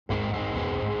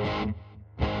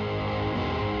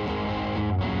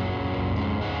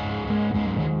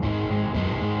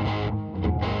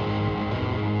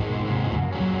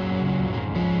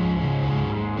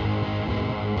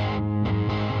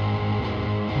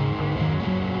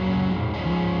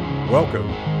Welcome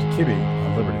to Kibbe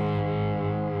on Liberty.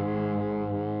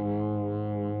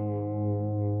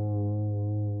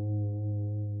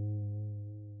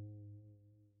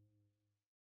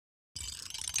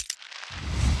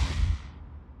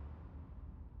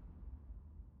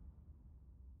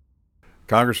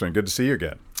 Congressman, good to see you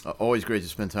again. Always great to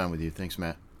spend time with you. Thanks,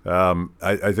 Matt.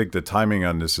 I think the timing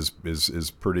on this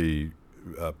is pretty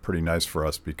nice for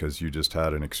us because you just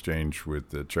had an exchange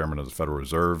with the chairman of the Federal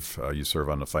Reserve. You serve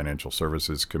on the Financial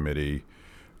Services Committee.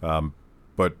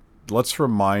 But let's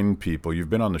remind people, you've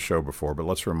been on the show before, but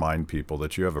let's remind people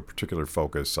that you have a particular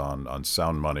focus on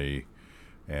sound money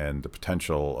and the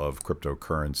potential of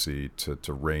cryptocurrency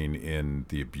to rein in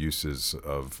the abuses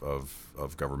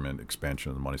of government expansion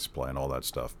of the money supply and all that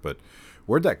stuff. But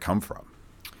where'd that come from?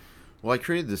 Well, I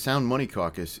created the Sound Money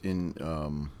Caucus in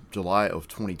July of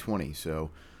 2020. So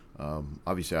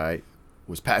obviously I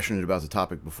was passionate about the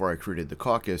topic before I created the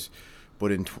caucus.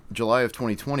 But in July of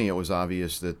 2020, it was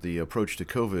obvious that the approach to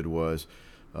COVID was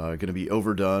going to be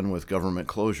overdone with government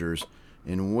closures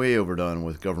and way overdone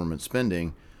with government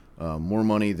spending. More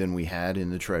money than we had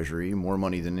in the Treasury, more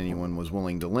money than anyone was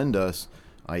willing to lend us,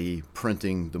 i.e.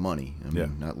 printing the money. I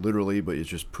mean, not literally, but it's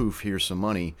just poof, here's some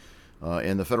money.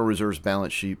 And the Federal Reserve's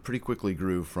balance sheet pretty quickly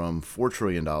grew from $4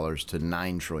 trillion to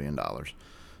 $9 trillion.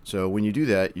 So when you do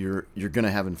that, you're going to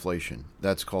have inflation.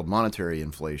 That's called monetary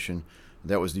inflation.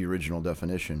 That was the original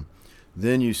definition.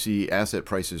 Then you see asset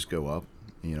prices go up.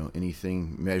 You know,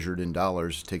 anything measured in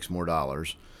dollars takes more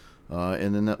dollars.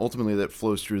 And then ultimately that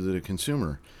flows through to the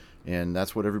consumer. And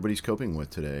that's what everybody's coping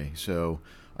with today. So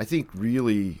I think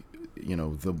really, you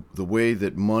know, the way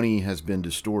that money has been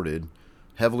distorted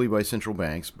heavily by central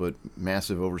banks, but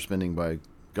massive overspending by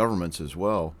governments as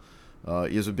well,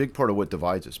 is a big part of what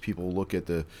divides us. People look at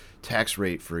the tax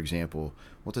rate, for example.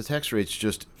 Well, the tax rate's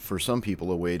just, for some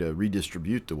people, a way to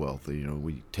redistribute the wealth. You know,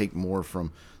 we take more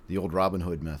from the old Robin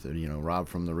Hood method, you know, rob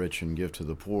from the rich and give to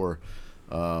the poor.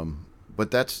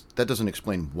 But that doesn't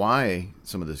explain why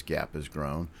some of this gap has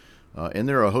grown. And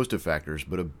there are a host of factors,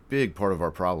 but a big part of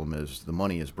our problem is the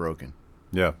money is broken.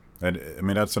 Yeah, and I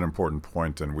mean, that's an important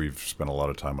point, and we've spent a lot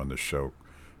of time on this show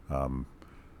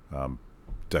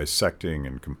dissecting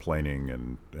and complaining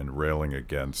and railing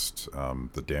against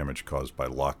the damage caused by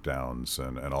lockdowns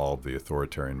and all of the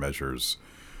authoritarian measures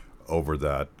over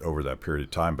that period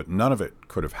of time. But none of it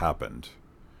could have happened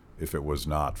if it was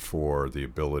not for the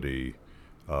ability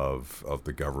of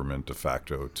the government de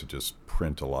facto to just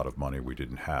print a lot of money we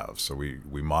didn't have. So we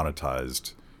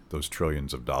monetized those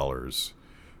trillions of dollars,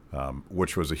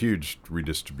 which was a huge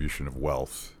redistribution of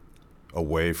wealth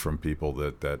away from people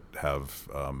that have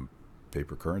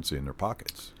paper currency in their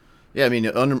pockets. Yeah, I mean,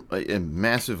 it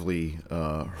massively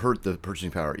hurt the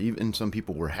purchasing power. Even some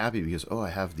people were happy because, I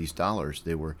have these dollars.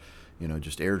 They were,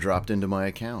 just airdropped into my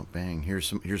account. Bang,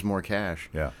 here's more cash.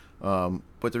 Yeah.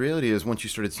 But the reality is, once you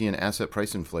started seeing asset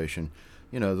price inflation,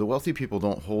 the wealthy people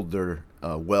don't hold their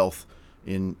wealth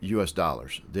in U.S.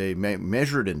 dollars. They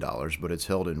measure it in dollars, but it's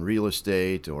held in real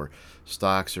estate or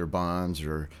stocks or bonds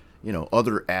or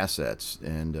other assets,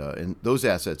 and those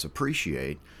assets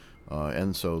appreciate,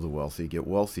 and so the wealthy get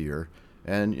wealthier,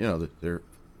 and they're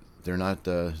not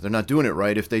doing it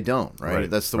right if they don't. Right?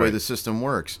 That's the way the system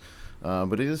works. But on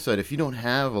the other side, if you don't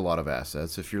have a lot of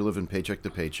assets, if you're living paycheck to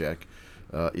paycheck,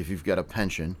 if you've got a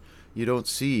pension, you don't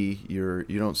see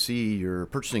your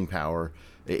purchasing power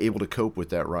able to cope with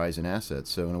that rise in assets.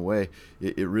 So in a way,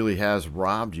 it really has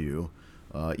robbed you.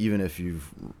 Even if you've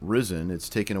risen, it's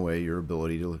taken away your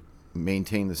ability to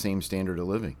maintain the same standard of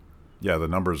living. Yeah, the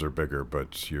numbers are bigger,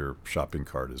 but your shopping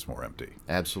cart is more empty.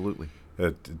 Absolutely.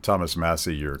 Thomas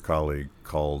Massie, your colleague,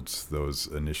 called those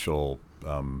initial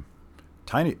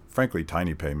tiny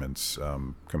payments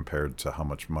compared to how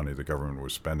much money the government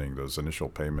was spending. Those initial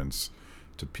payments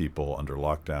to people under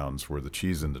lockdowns were the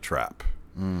cheese in the trap.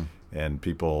 And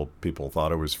people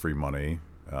thought it was free money,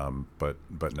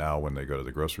 but now when they go to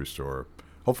the grocery store,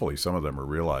 hopefully some of them are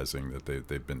realizing that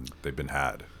they've been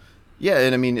had. Yeah,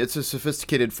 and I mean, it's a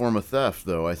sophisticated form of theft,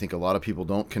 though. I think a lot of people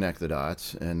don't connect the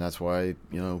dots, and that's why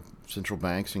central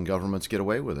banks and governments get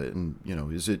away with it. And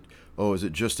is it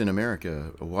just in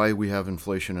America? Why we have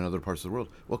inflation in other parts of the world?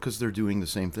 Well, because they're doing the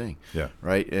same thing. Yeah.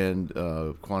 Right. And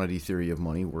quantity theory of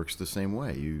money works the same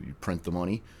way. You print the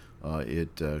money.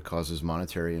 It causes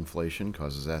monetary inflation,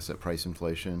 causes asset price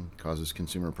inflation, causes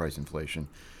consumer price inflation.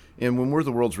 And when we're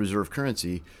the world's reserve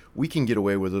currency, we can get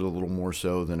away with it a little more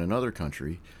so than another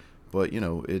country. But,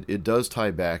 it does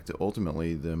tie back to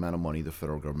ultimately the amount of money the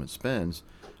federal government spends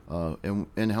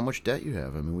and how much debt you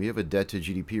have. I mean, we have a debt to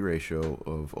GDP ratio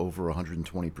of over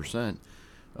 120%.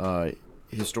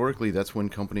 historically, that's when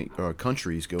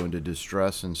countries go into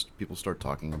distress and people start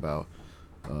talking about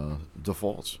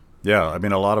defaults. Yeah, I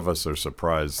mean, a lot of us are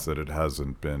surprised that it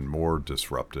hasn't been more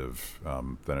disruptive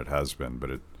than it has been,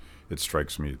 but it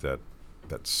strikes me that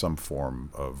some form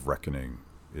of reckoning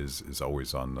is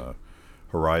always on the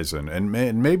horizon, and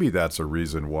maybe that's a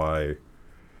reason why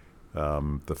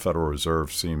the Federal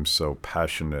Reserve seems so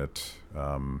passionate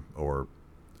or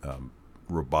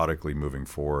robotically moving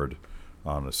forward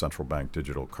on a central bank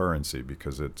digital currency,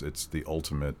 because it's the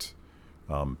ultimate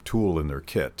tool in their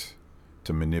kit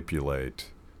to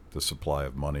manipulate the supply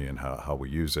of money and how we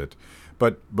use it.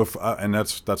 But and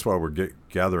that's why we're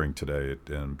gathering today,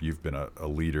 and you've been a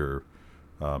leader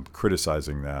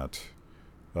criticizing that.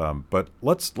 But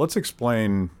let's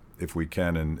explain, if we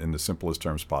can, in the simplest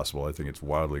terms possible. I think it's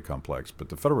wildly complex, but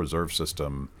the Federal Reserve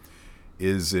System,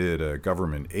 is it a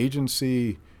government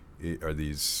agency? Are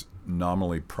these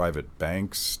nominally private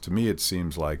banks? To me, it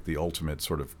seems like the ultimate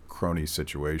sort of crony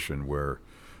situation where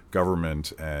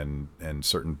government and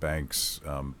certain banks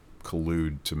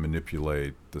collude to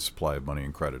manipulate the supply of money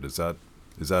and credit. Is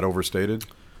that overstated?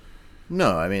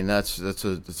 No, I mean that's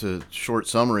a short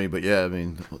summary, but yeah, I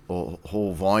mean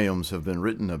whole volumes have been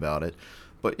written about it.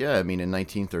 But yeah, I mean in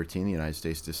 1913, the United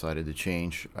States decided to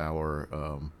change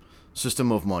our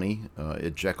system of money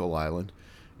at Jekyll Island,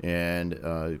 and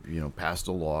passed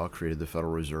a law, created the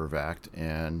Federal Reserve Act,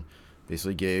 and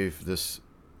basically gave this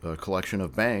collection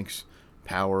of banks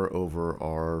power over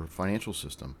our financial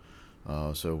system.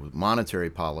 So monetary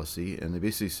policy, and they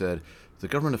basically said the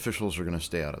government officials are going to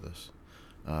stay out of this.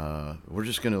 We're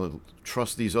just going to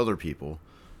trust these other people,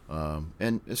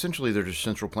 and essentially they're just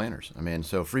central planners. I mean,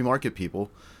 so free market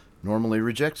people normally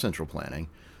reject central planning,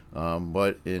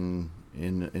 but in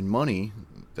money,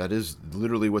 that is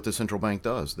literally what the central bank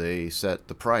does. They set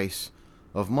the price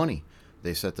of money.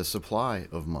 They set the supply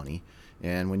of money.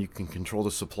 And when you can control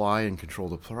the supply and control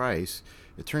the price,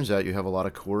 it turns out you have a lot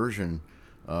of coercion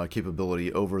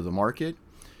capability over the market.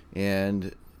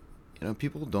 And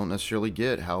people don't necessarily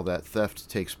get how that theft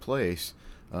takes place.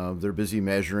 They're busy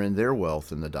measuring their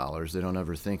wealth in the dollars. They don't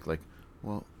ever think like,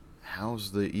 well,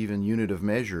 how's the even unit of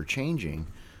measure changing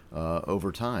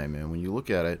over time? And when you look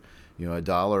at it, a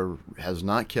dollar has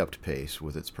not kept pace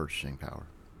with its purchasing power.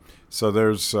 So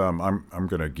there's I'm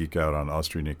going to geek out on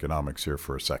Austrian economics here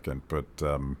for a second, but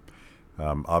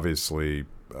obviously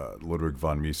Ludwig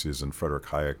von Mises and Friedrich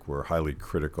Hayek were highly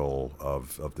critical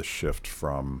of the shift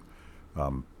from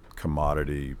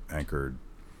commodity anchored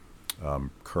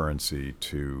currency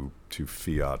to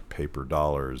fiat paper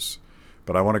dollars.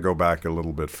 But I want to go back a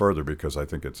little bit further because I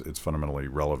think it's fundamentally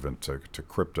relevant to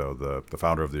crypto. The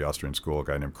founder of the Austrian school, a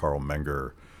guy named Karl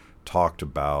Menger, talked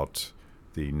about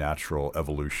the natural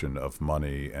evolution of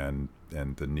money and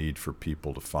the need for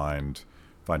people to find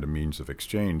a means of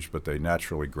exchange, but they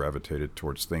naturally gravitated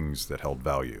towards things that held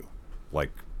value,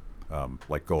 like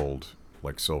gold,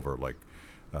 like silver, like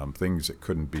things that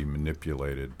couldn't be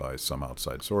manipulated by some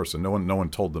outside source. And no one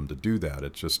told them to do that.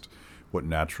 It's just what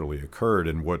naturally occurred,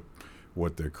 and what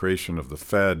the creation of the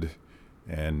Fed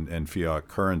and fiat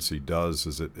currency does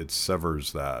is it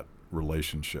severs that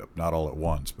relationship, not all at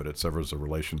once, but it severs the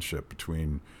relationship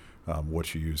between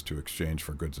what you use to exchange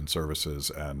for goods and services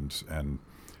and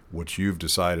what you've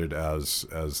decided as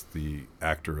the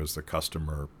actor, as the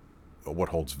customer, what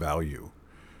holds value.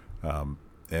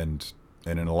 And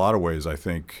in a lot of ways, I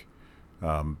think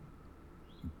the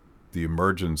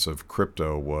emergence of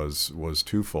crypto was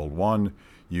twofold. One,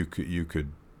 you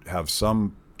could have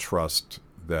some trust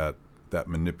that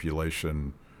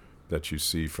manipulation that you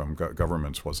see from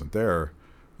governments wasn't there,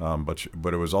 but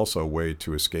it was also a way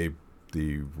to escape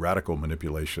the radical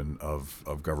manipulation of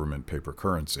government paper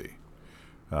currency.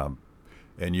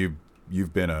 And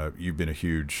you've been a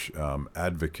huge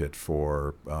advocate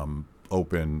for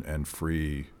open and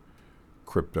free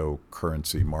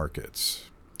cryptocurrency markets.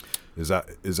 Is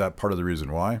that part of the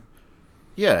reason why?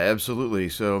 Yeah, absolutely.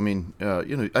 So I mean,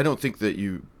 I don't think that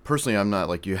I'm not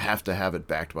like you have to have it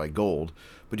backed by gold,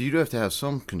 but you do have to have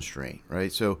some constraint,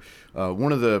 right? So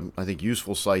one of the, I think,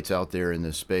 useful sites out there in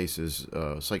this space is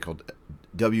a site called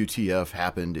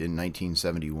WTFhappened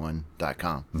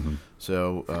in1971.com. Mm-hmm.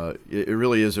 So it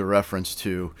really is a reference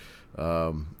to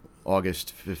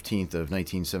August 15th of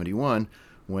 1971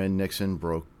 when Nixon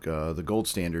broke the gold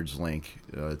standards link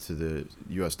to the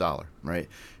U.S. dollar, right?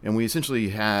 And we essentially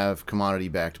have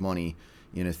commodity-backed money.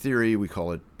 In a theory, we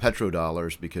call it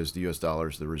petrodollars because the U.S. dollar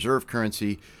is the reserve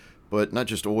currency, but not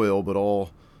just oil, but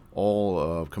all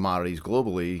commodities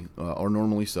globally are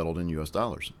normally settled in U.S.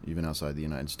 dollars, even outside the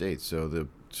United States. So the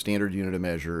standard unit of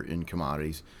measure in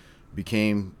commodities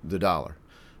became the dollar.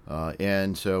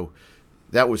 And so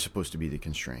That was supposed to be the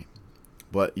constraint.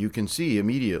 But you can see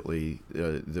immediately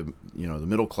the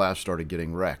middle class started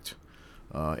getting wrecked,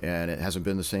 and it hasn't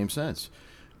been the same since.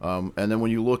 And then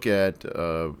when you look at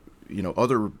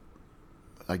other,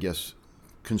 I guess,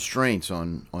 constraints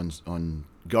on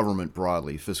government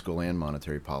broadly, fiscal and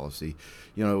monetary policy,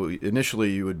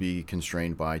 initially you would be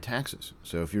constrained by taxes.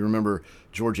 So if you remember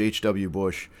George H.W.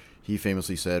 Bush, he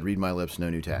famously said, "Read my lips, no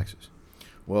new taxes."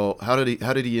 Well, how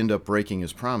did he end up breaking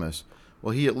his promise?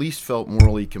 Well, he at least felt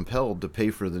morally compelled to pay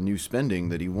for the new spending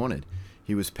that he wanted.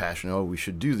 He was passionate, "Oh, we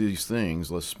should do these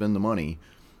things, let's spend the money,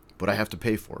 but I have to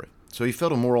pay for it." So he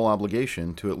felt a moral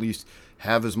obligation to at least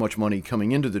have as much money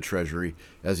coming into the Treasury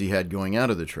as he had going out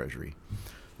of the Treasury.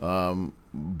 George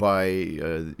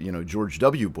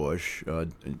W. Bush,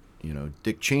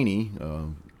 Dick Cheney,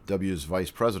 W's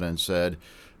vice president, said,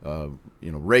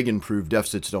 Reagan proved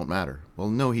deficits don't matter. Well,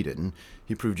 no, he didn't.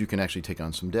 He proved you can actually take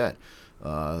on some debt.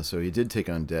 So he did take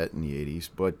on debt in the 80s,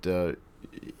 but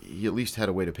he at least had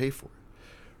a way to pay for it,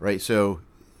 right? So,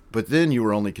 but then you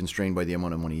were only constrained by the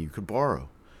amount of money you could borrow.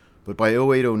 But by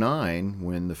 0809,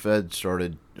 when the Fed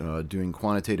started doing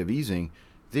quantitative easing,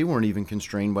 they weren't even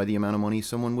constrained by the amount of money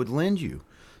someone would lend you.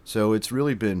 So it's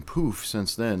really been poof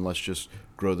since then. Let's just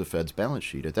grow the Fed's balance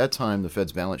sheet. At that time, the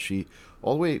Fed's balance sheet,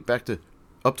 all the way back to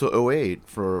up to 08,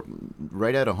 for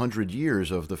right at 100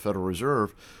 years of the Federal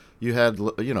Reserve, you had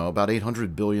about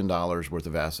 $800 billion worth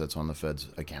of assets on the Fed's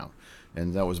account.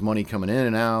 And that was money coming in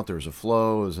and out. There was a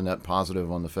flow. It was a net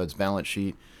positive on the Fed's balance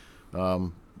sheet.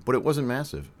 But it wasn't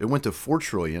massive. It went to $4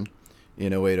 trillion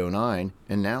in 0809,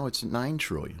 and now it's $9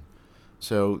 trillion.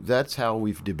 So that's how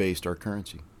we've debased our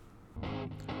currency.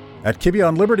 At Kibbe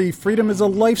on Liberty, freedom is a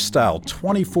lifestyle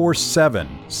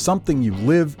 24/7, something you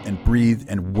live and breathe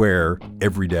and wear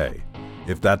every day.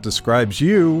 If that describes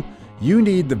you, you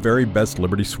need the very best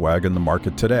Liberty swag in the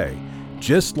market today,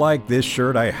 just like this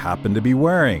shirt I happen to be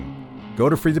wearing. Go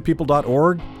to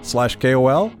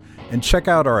freethepeople.org/KOL and check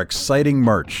out our exciting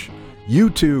merch. You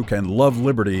too can love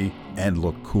liberty and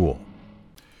look cool.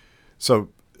 So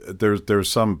there was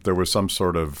some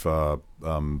sort of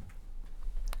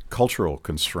cultural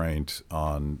constraint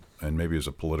on, and maybe as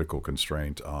a political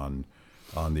constraint on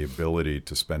the ability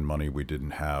to spend money we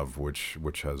didn't have, which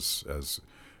has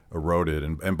eroded.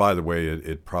 And by the way,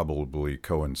 it probably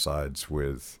coincides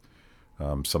with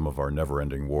some of our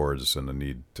never-ending wars and the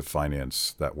need to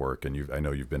finance that work. And I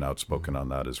know you've been outspoken on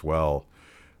that as well.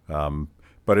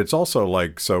 But it's also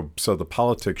like, so the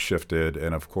politics shifted,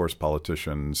 and of course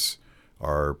politicians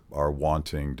are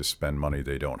wanting to spend money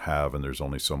they don't have, and there's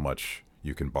only so much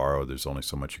you can borrow, there's only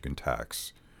so much you can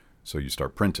tax. So you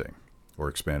start printing or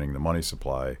expanding the money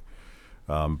supply.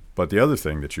 But the other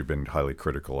thing that you've been highly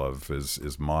critical of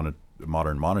is modern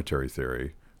monetary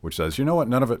theory, which says, you know what,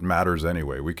 none of it matters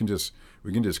anyway. We can just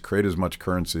create as much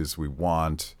currency as we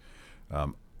want.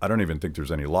 I don't even think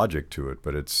there's any logic to it,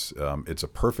 but it's a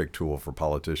perfect tool for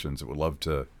politicians that would love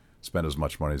to spend as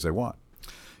much money as they want.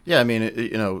 Yeah, I mean,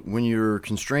 when you're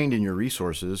constrained in your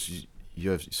resources, you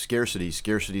have scarcity.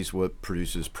 Scarcity is what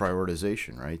produces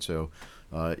prioritization, right? So,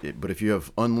 but if you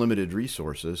have unlimited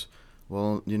resources,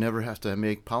 well, you never have to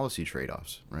make policy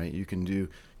trade-offs, right? You can do,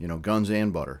 guns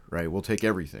and butter, right? We'll take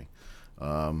everything.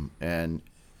 And,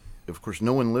 of course,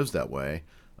 no one lives that way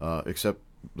except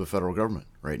the federal government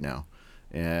right now.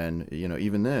 And,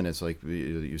 even then, it's like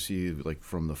you see, like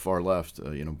from the far left,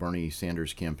 Bernie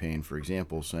Sanders' campaign, for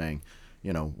example, saying,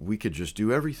 we could just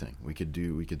do everything. We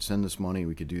could send this money,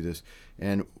 we could do this.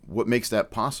 And what makes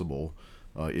that possible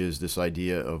is this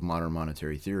idea of modern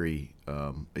monetary theory,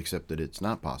 except that it's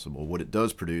not possible. What it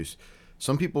does produce,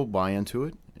 some people buy into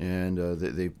it, and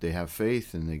they have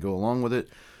faith, and they go along with it.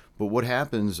 But what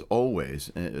happens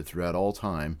always, throughout all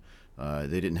time,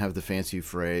 they didn't have the fancy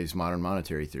phrase modern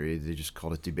monetary theory. They just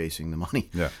called it debasing the money.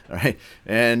 Yeah. All right.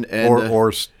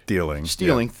 Or stealing.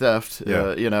 Stealing, yeah. theft,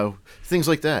 Yeah. Things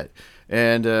like that.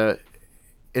 And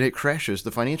it crashes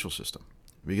the financial system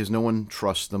because no one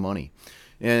trusts the money.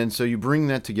 And so you bring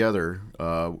that together,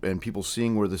 and people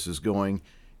seeing where this is going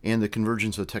and the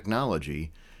convergence of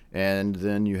technology, and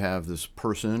then you have this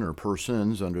person or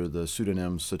persons under the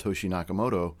pseudonym Satoshi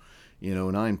Nakamoto, in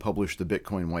 2009 published the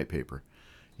Bitcoin white paper.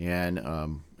 And,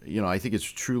 I think it's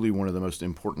truly one of the most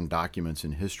important documents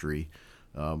in history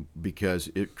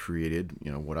because it created,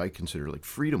 what I consider like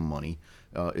freedom money.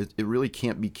 It really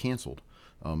can't be canceled.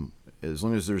 As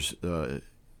long as there's a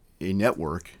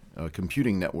network, a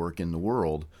computing network in the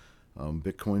world,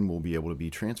 Bitcoin will be able to be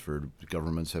transferred.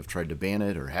 Governments have tried to ban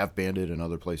it or have banned it in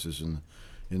other places in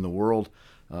the world,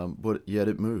 but yet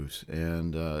it moves.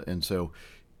 And so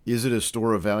is it a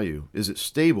store of value? Is it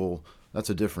stable? that's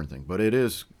a different thing. But it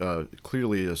is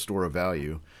clearly a store of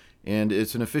value, and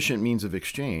it's an efficient means of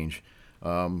exchange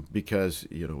because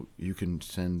you can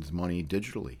send money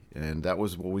digitally, and that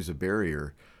was always a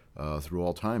barrier through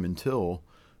all time until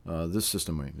this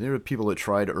system. There were people that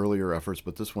tried earlier efforts,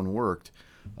 but this one worked,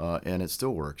 and it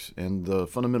still works. And the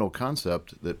fundamental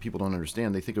concept that people don't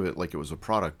understand, they think of it like it was a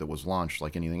product that was launched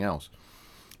like anything else.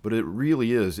 But it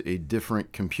really is a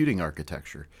different computing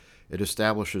architecture. It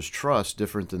establishes trust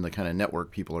different than the kind of network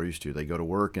people are used to. They go to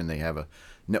work and they have a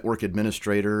network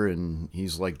administrator, and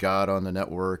he's like God on the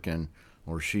network,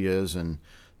 or she is, and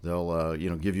they'll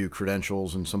give you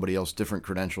credentials and somebody else different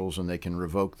credentials, and they can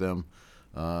revoke them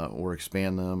or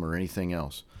expand them or anything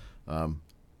else.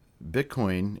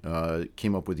 Bitcoin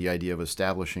came up with the idea of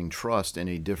establishing trust in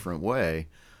a different way.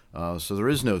 So there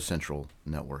is no central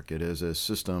network. It is a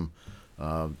system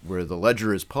where the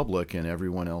ledger is public and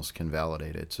everyone else can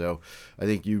validate it. So I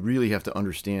think you really have to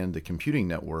understand the computing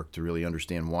network to really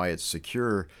understand why it's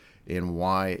secure and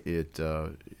why it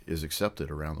is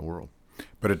accepted around the world.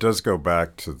 But it does go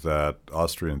back to that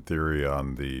Austrian theory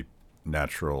on the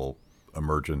natural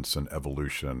emergence and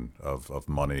evolution of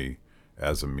money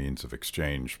as a means of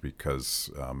exchange, because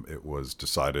it was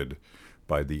decided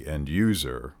by the end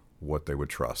user what they would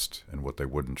trust and what they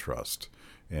wouldn't trust,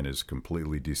 and is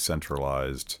completely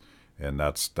decentralized, and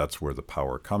that's where the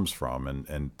power comes from.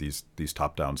 And these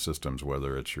top-down systems,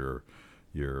 whether it's your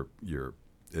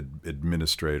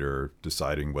administrator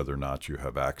deciding whether or not you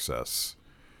have access,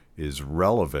 is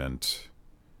relevant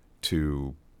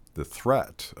to the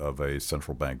threat of a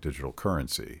central bank digital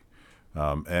currency.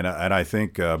 And I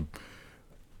think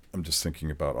I'm just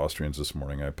thinking about Austrians this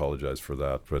morning. I apologize for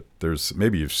that, but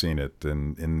maybe you've seen it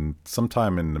in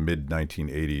sometime in the mid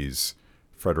 1980s.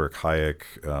 Friedrich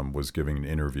Hayek was giving an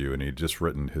interview, and he'd just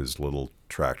written his little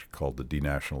tract called "The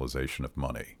Denationalization of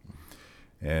Money."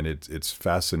 And it's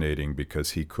fascinating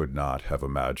because he could not have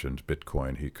imagined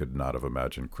Bitcoin. He could not have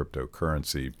imagined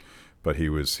cryptocurrency, but he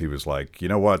was like, you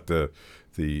know what,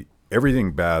 the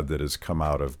everything bad that has come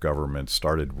out of government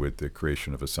started with the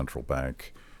creation of a central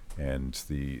bank and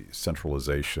the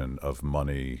centralization of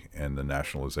money and the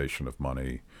nationalization of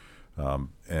money.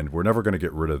 And we're never going to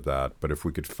get rid of that. But if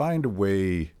we could find a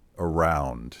way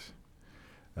around,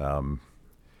 and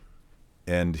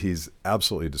he's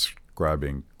absolutely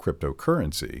describing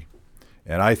cryptocurrency.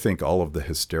 And I think all of the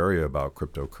hysteria about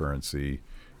cryptocurrency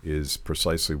is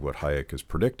precisely what Hayek is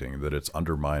predicting, that it's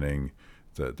undermining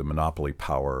the monopoly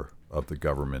power of the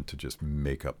government to just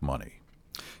make up money.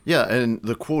 Yeah, and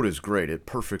the quote is great. It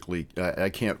perfectly, I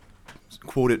can't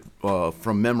quote it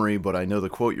from memory, but I know the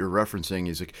quote you're referencing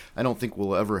is, like, I don't think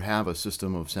we'll ever have a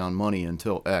system of sound money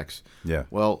until X. Yeah.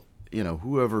 Well,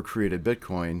 whoever created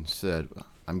Bitcoin said,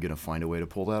 I'm going to find a way to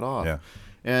pull that off. Yeah.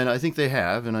 And I think they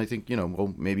have, and I think,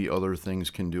 maybe other things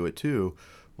can do it too.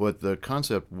 But the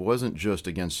concept wasn't just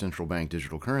against central bank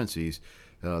digital currencies.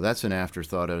 That's an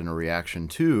afterthought and a reaction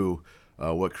to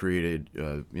what created,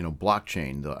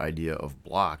 blockchain, the idea of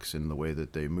blocks and the way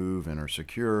that they move and are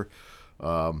secure.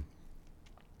 But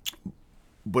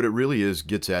it really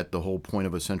gets at the whole point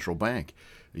of a central bank.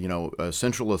 A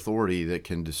central authority that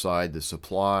can decide the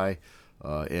supply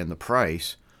and the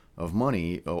price of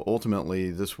money. Ultimately,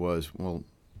 this was,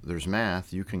 there's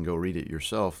math. You can go read it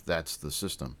yourself. That's the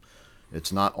system.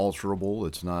 It's not alterable.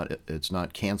 It's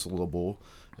not cancelable.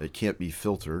 It can't be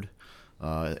filtered.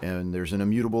 And there's an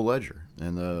immutable ledger.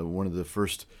 And one of the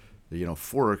first,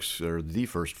 forks, or the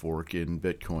first fork in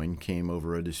Bitcoin, came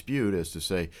over a dispute as to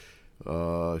say,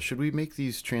 should we make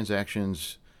these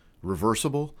transactions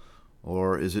reversible,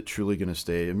 or is it truly going to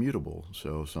stay immutable?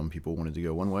 So some people wanted to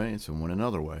go one way and some went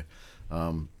another way.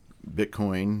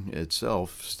 Bitcoin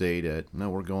itself stayed at, no,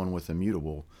 we're going with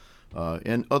immutable.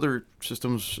 And other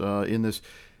systems in this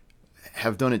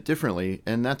have done it differently.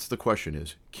 And that's the question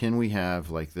is, can we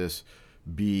have like this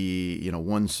be,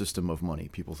 one system of money?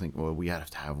 People think, well, we have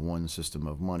to have one system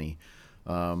of money.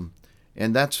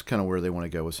 And that's kind of where they want to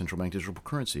go with central bank digital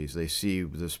currencies. They see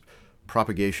this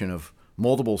propagation of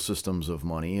multiple systems of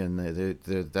money, and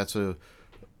that's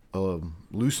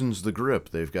loosens the grip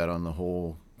they've got on the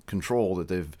whole control that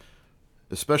they've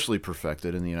especially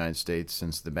perfected in the United States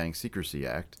since the Bank Secrecy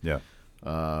Act,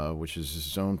 which is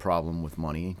its own problem with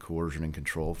money, coercion, and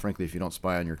control. Frankly, if you don't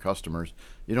spy on your customers,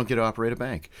 you don't get to operate a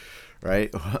bank, right?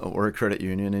 Or a credit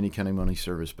union, any kind of money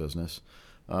service business.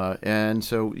 And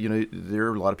so, there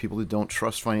are a lot of people that don't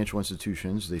trust financial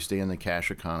institutions. They stay in the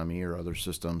cash economy or other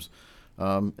systems.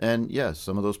 And yes,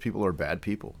 some of those people are bad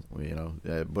people,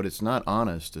 but it's not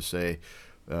honest to say,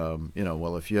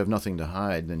 well, if you have nothing to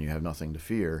hide, then you have nothing to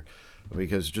fear.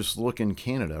 Because just look in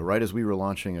Canada, right as we were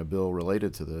launching a bill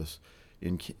related to this,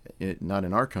 not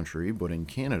in our country, but in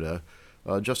Canada,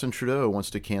 Justin Trudeau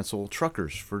wants to cancel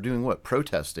truckers for doing what?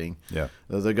 Protesting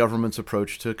the government's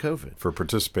approach to COVID. For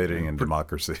participating in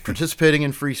democracy. Participating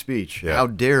in free speech. Yeah. How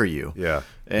dare you? Yeah.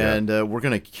 And we're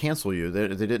going to cancel you.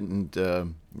 They didn't.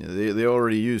 They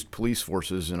already used police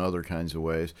forces in other kinds of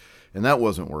ways, and that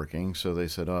wasn't working. So they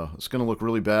said, "Oh, it's going to look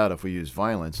really bad if we use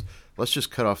violence. Let's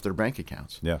just cut off their bank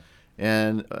accounts." Yeah.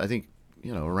 And I think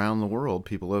around the world,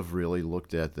 people have really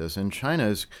looked at this, and China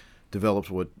has developed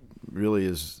what really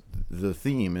is the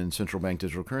theme in central bank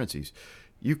digital currencies.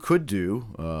 You could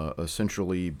do a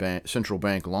central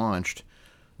bank launched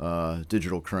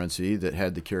digital currency that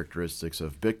had the characteristics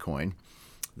of Bitcoin,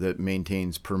 that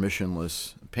maintains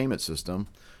permissionless payment system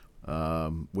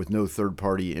with no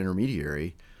third-party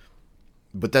intermediary.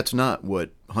 But that's not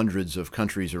what hundreds of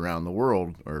countries around the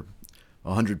world, or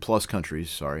 100-plus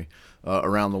countries,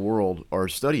 around the world are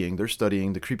studying. They're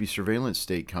studying the creepy surveillance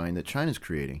state kind that China's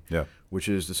creating, which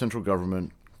is the central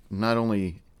government not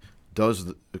only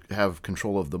does have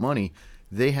control of the money,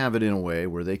 they have it in a way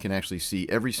where they can actually see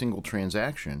every single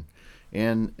transaction,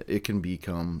 and it can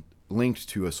become linked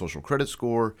to a social credit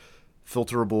score,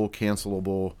 filterable,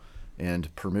 cancelable,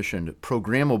 and permissioned,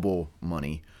 programmable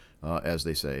money, as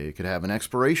they say. It could have an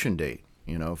expiration date.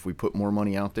 If we put more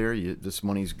money out there, this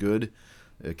money's good.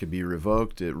 It could be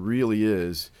revoked. It really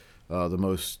is the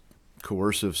most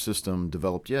coercive system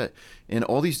developed yet. And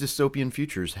all these dystopian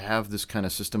futures have this kind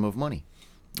of system of money.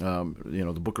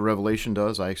 The Book of Revelation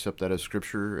does. I accept that as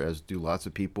scripture, as do lots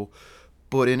of people.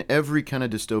 But in every kind of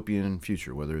dystopian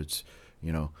future, whether it's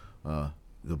the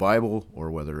Bible or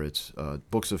whether it's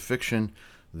books of fiction,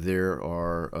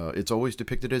 it's always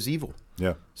depicted as evil.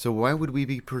 Yeah. So why would we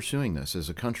be pursuing this as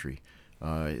a country?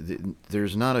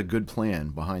 There's not a good plan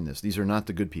behind this. These are not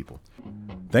the good people.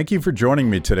 Thank you for joining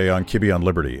me today on Kibbe on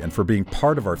Liberty and for being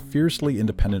part of our fiercely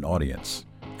independent audience.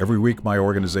 Every week, my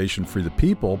organization, Free the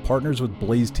People, partners with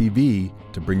Blaze TV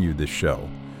to bring you this show.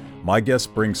 My guests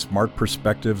bring smart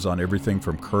perspectives on everything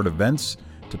from current events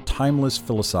to timeless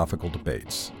philosophical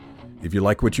debates. If you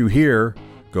like what you hear,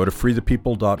 go to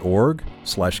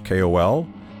freethepeople.org/KOL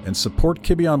and support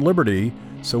Kibbe on Liberty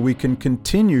so we can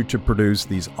continue to produce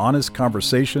these honest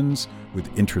conversations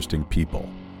with interesting people.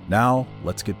 Now,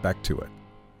 let's get back to it.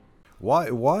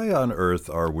 Why on earth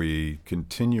are we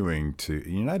continuing to,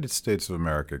 the United States of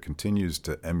America continues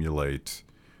to emulate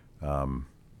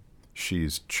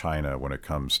Xi's China when it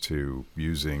comes to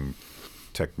using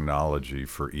technology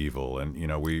for evil? And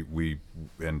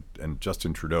and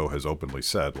Justin Trudeau has openly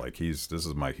said, like, this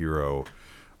is my hero.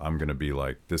 I'm going to be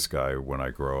like this guy when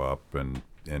I grow up, and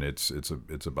it's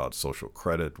about social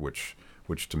credit, which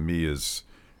to me is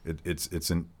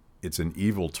it's an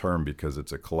evil term because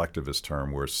it's a collectivist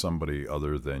term where somebody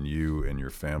other than you and your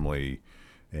family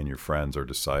and your friends are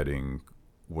deciding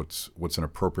what's an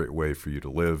appropriate way for you to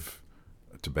live,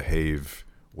 to behave,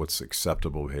 what's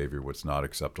acceptable behavior, what's not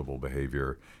acceptable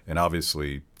behavior. And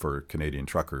obviously for Canadian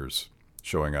truckers,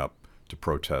 showing up to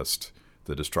protest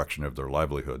the destruction of their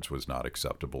livelihoods was not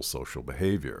acceptable social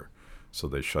behavior. So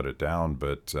they shut it down.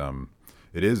 But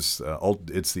it's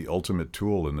the ultimate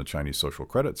tool in the Chinese social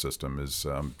credit system is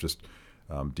just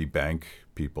debank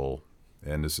people.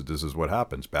 And this is what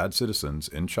happens. Bad citizens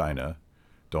in China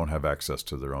don't have access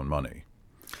to their own money.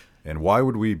 And why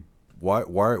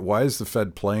is the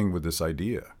Fed playing with this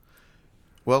idea?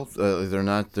 Well, they're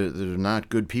not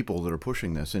good people that are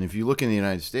pushing this. And if you look in the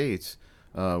United States,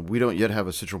 we don't yet have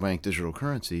a central bank digital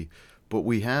currency, but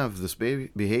we have this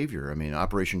behavior. I mean,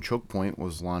 Operation Choke Point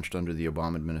was launched under the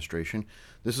Obama administration.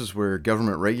 This is where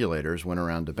government regulators went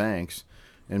around to banks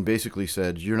and basically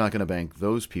said, you're not going to bank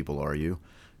those people, are you?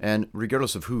 And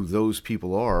regardless of who those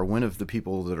people are, one of the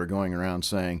people that are going around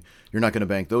saying, you're not going to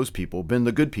bank those people, been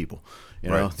the good people.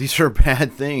 Right. These are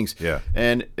bad things. Yeah.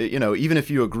 And, even if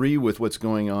you agree with what's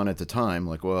going on at the time,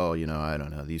 like, well, I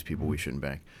don't know, these people we shouldn't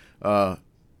bank.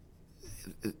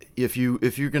 If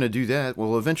you're going to do that,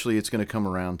 well, eventually it's going to come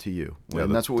around to you. Yeah,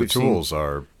 and that's what we've seen. The tools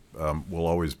will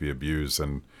always be abused,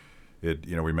 and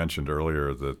we mentioned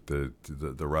earlier that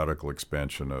the radical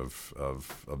expansion of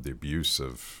the abuse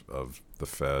of the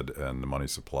Fed and the money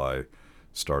supply,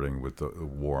 starting with the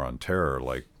war on terror,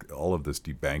 like all of this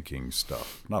debanking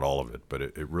stuff. Not all of it, but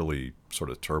it really sort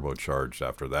of turbocharged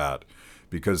after that,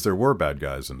 because there were bad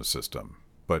guys in the system,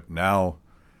 but now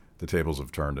the tables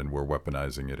have turned and we're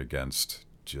weaponizing it against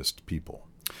just people.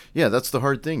 Yeah, that's the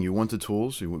hard thing. You want the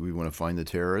tools. We want to find the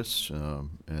terrorists,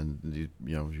 and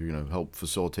you're going to help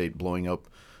facilitate blowing up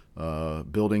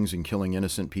buildings and killing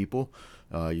innocent people.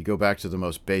 You go back to the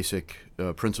most basic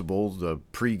principle, the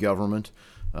pre-government.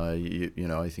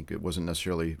 I think it wasn't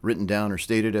necessarily written down or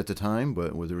stated at the time,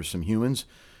 but there were some humans,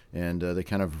 and they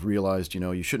kind of realized,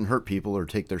 you shouldn't hurt people or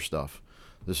take their stuff.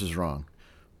 This is wrong.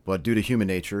 But due to human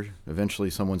nature, eventually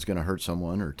someone's going to hurt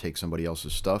someone or take somebody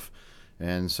else's stuff.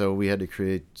 And so we had to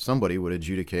create somebody who would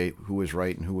adjudicate who was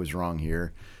right and who was wrong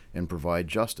here and provide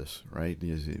justice, right?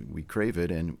 We crave it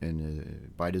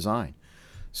and by design.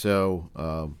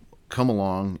 So come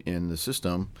along in the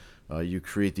system, you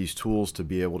create these tools to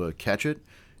be able to catch it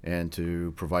and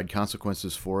to provide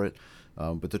consequences for it.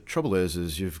 But the trouble is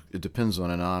it depends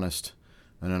on an honest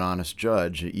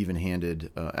judge,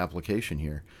 even-handed application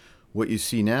here. What you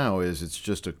see now is it's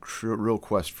just a real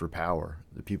quest for power.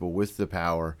 The people with the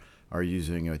power are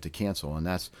using it to cancel, and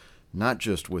that's not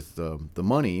just with the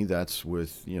money. That's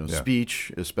with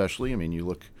speech, especially. I mean, you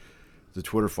look the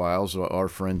Twitter files. Our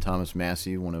friend Thomas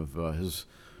Massey, one of his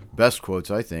best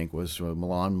quotes, I think, was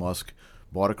Elon Musk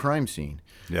bought a crime scene.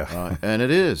 Yeah, and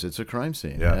it's a crime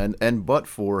scene. Yeah. And but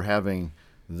for having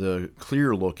the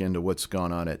clear look into what's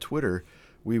gone on at Twitter,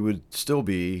 we would still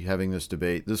be having this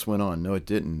debate. This went on. No, it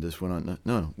didn't. This went on.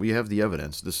 No, we have the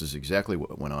evidence. This is exactly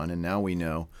what went on. And now we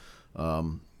know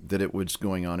that it was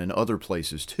going on in other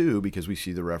places too, because we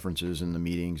see the references in the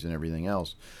meetings and everything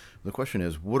else. The question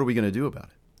is, what are we going to do about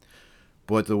it?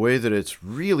 But the way that it's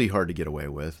really hard to get away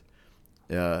with,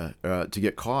 to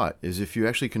get caught, is if you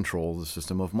actually control the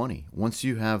system of money. Once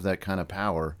you have that kind of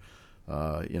power,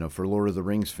 for Lord of the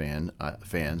Rings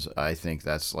fans, I think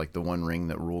that's like the one ring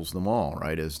that rules them all,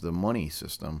 right, is the money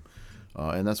system.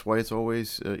 And that's why it's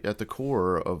always at the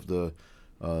core of the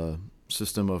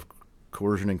system of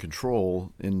coercion and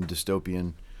control in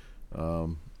dystopian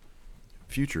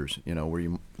futures, where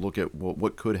you look at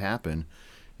what could happen.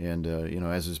 And,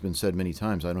 as has been said many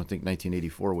times, I don't think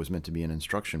 1984 was meant to be an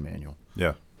instruction manual.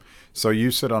 Yeah. So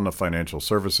you sit on the Financial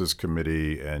Services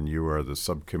Committee, and you are the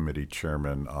subcommittee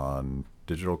chairman on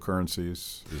digital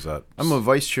currencies. Is that? I'm a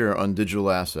vice chair on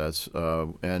digital assets,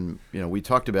 and we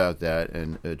talked about that.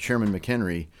 And Chairman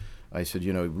McHenry, I said,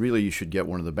 really you should get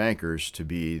one of the bankers to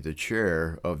be the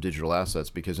chair of digital assets,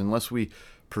 because unless we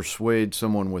persuade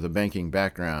someone with a banking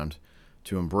background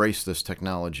to embrace this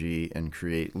technology and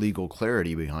create legal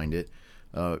clarity behind it,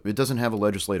 it doesn't have a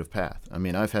legislative path. I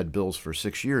mean, I've had bills for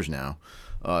 6 years now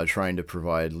trying to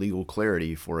provide legal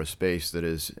clarity for a space that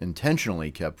is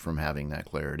intentionally kept from having that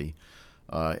clarity.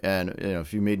 And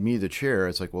if you made me the chair,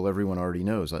 it's like, well, everyone already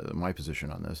knows my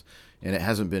position on this, and it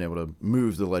hasn't been able to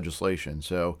move the legislation.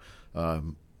 So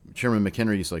Chairman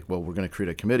McHenry is like, well, we're going to create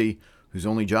a committee whose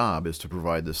only job is to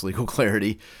provide this legal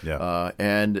clarity,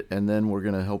 and then we're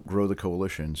going to help grow the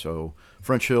coalition. So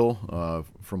French Hill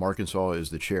from Arkansas is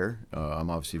the chair.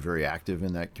 I'm obviously very active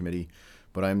in that committee,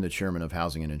 but I'm the chairman of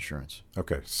Housing and Insurance.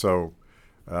 Okay, so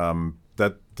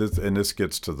this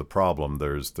gets to the problem.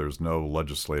 There's no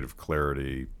legislative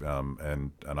clarity,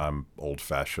 and I'm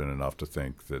old-fashioned enough to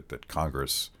think that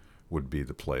Congress would be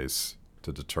the place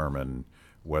to determine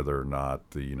whether or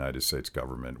not the United States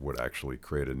government would actually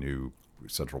create a new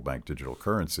central bank digital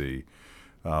currency.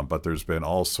 But there's been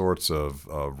all sorts of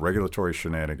regulatory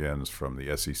shenanigans from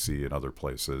the SEC and other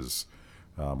places,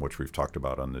 which we've talked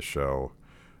about on this show.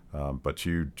 But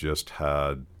you just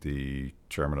had the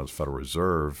chairman of the Federal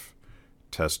Reserve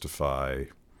testify,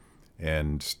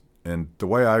 and the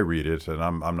way I read it, and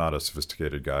I'm not a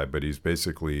sophisticated guy, but he's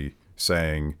basically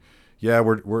saying, yeah,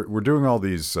 we're doing all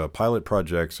these pilot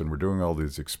projects and we're doing all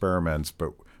these experiments,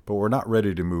 but we're not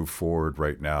ready to move forward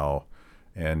right now.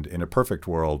 And in a perfect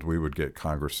world, we would get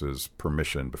Congress's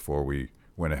permission before we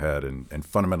went ahead and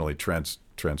fundamentally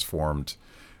transformed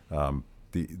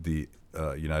the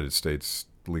United States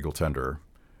legal tender.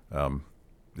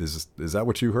 Is that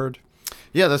what you heard?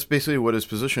 Yeah, that's basically what his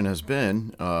position has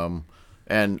been.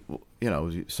 And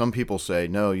some people say,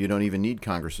 no, you don't even need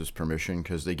Congress's permission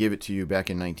because they gave it to you back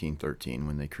in 1913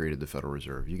 when they created the Federal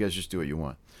Reserve. You guys just do what you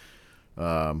want.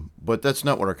 But that's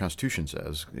not what our Constitution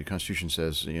says. The Constitution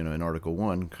says, in Article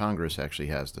 1, Congress actually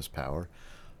has this power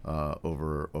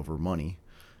over money.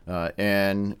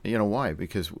 And why?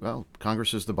 Because, well,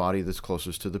 Congress is the body that's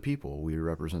closest to the people. We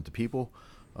represent the people,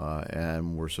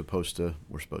 and we're supposed to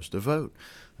vote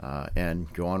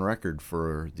and go on record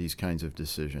for these kinds of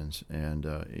decisions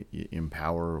and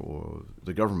empower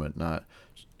the government, not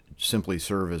simply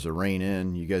serve as a rein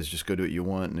in. You guys just go do what you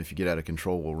want, and if you get out of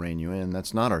control, we'll rein you in.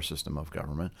 That's not our system of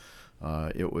government.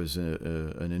 It was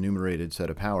an enumerated set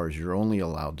of powers. You're only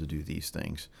allowed to do these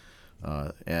things.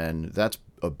 And that's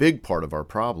a big part of our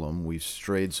problem. We've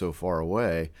strayed so far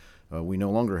away. We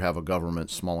no longer have a government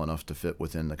small enough to fit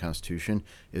within the Constitution.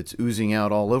 It's oozing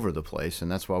out all over the place, and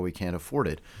that's why we can't afford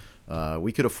it.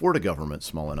 We could afford a government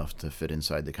small enough to fit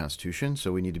inside the Constitution,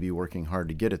 so we need to be working hard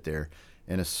to get it there.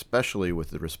 And especially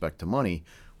with respect to money,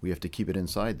 we have to keep it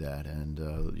inside that. And,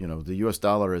 the U.S.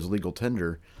 dollar as legal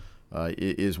tender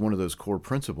is one of those core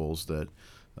principles that,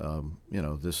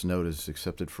 this note is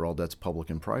accepted for all debts, public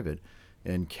and private.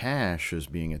 And cash is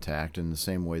being attacked in the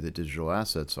same way that digital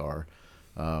assets are.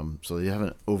 So they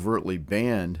haven't overtly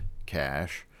banned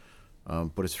cash,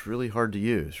 but it's really hard to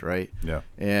use, right? Yeah.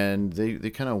 And they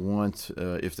kind of want,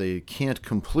 if they can't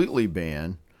completely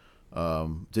ban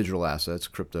digital assets,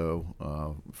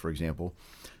 crypto, for example,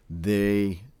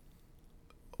 they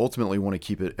ultimately want to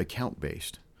keep it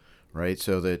account-based, right?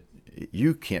 So that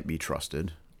you can't be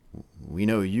trusted. We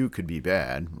know you could be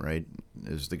bad, right?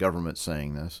 Is the government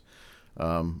saying this?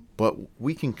 But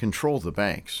we can control the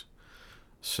banks.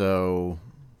 So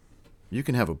you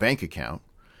can have a bank account,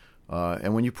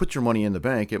 and when you put your money in the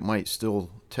bank, it might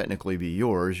still technically be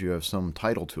yours. You have some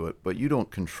title to it, but you don't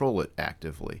control it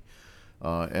actively.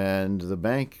 And the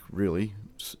bank really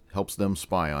helps them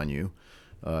spy on you,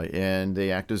 and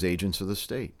they act as agents of the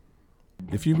state.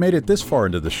 If you've made it this far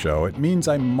into the show, it means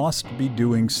I must be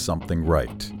doing something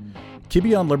right.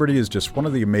 Kibbe on Liberty is just one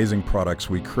of the amazing products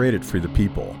we create at Free the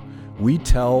People. We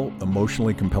tell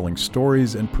emotionally compelling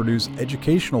stories and produce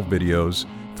educational videos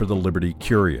for the liberty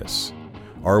curious.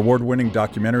 Our award-winning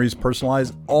documentaries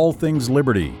personalize all things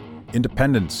liberty,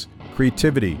 independence,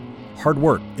 creativity, hard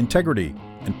work, integrity,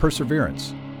 and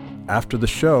perseverance. After the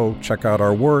show, check out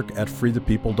our work at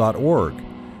freethepeople.org.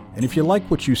 And if you like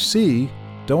what you see,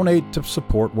 donate to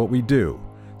support what we do.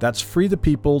 That's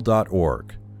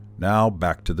freethepeople.org. Now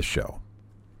back to the show.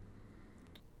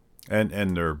 And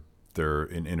they're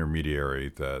an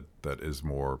intermediary that is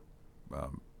more,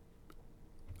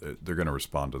 they're going to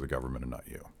respond to the government and not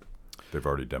you. They've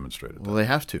already demonstrated that. Well, they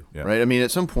have to, Yeah. right? I mean,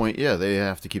 at some point, they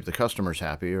have to keep the customers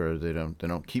happy, or they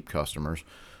don't keep customers.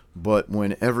 But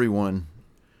when everyone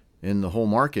in the whole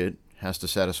market has to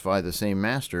satisfy the same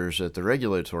masters at the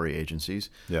regulatory agencies,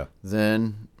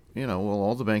 then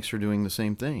all the banks are doing the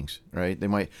same things, right? They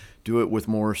might do it with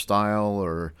more style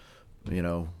or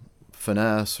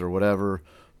finesse or whatever,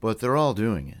 but they're all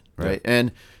doing it, right? Yeah.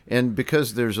 And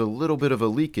because there's a little bit of a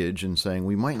leakage in saying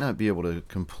we might not be able to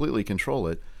completely control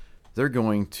it, they're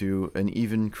going to an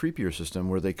even creepier system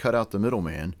where they cut out the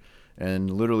middleman,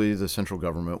 and literally the central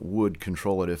government would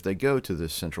control it if they go to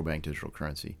this central bank digital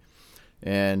currency.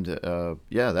 And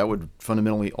that would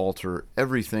fundamentally alter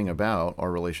everything about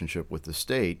our relationship with the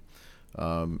state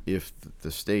if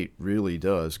the state really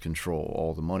does control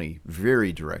all the money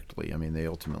very directly. I mean, they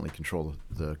ultimately control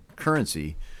the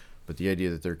currency, but the idea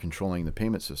that they're controlling the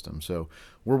payment system. So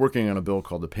we're working on a bill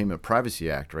called the Payment Privacy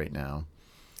Act right now.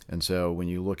 And so when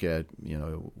you look at,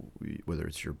 whether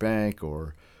it's your bank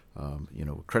or, a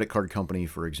credit card company,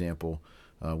 for example,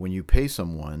 when you pay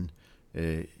someone,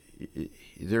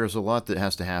 there's a lot that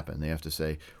has to happen. They have to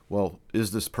say, well,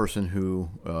 is this person who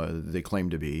they claim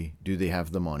to be? Do they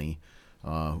have the money?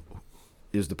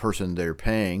 Is the person they're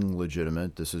paying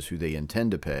legitimate? This is who they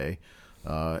intend to pay.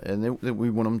 And we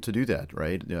want them to do that,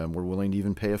 right? We're willing to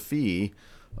even pay a fee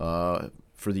for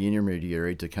the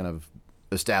intermediary to kind of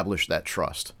establish that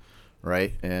trust,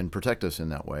 right? And protect us in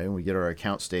that way. And we get our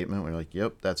account statement. We're like,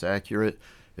 yep, that's accurate.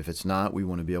 If it's not, we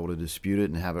want to be able to dispute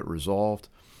it and have it resolved.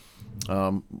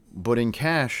 But in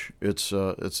cash, it's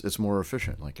more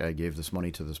efficient. Like, I gave this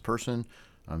money to this person.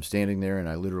 I'm standing there and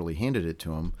I literally handed it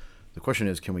to him. The question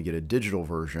is, can we get a digital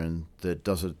version that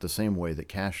does it the same way that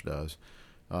cash does?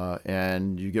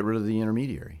 And you get rid of the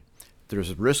intermediary. There's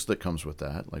a risk that comes with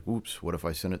that. Like, oops, what if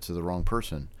I send it to the wrong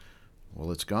person? Well,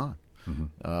 it's gone.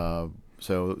 Mm-hmm.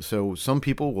 So some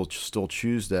people will still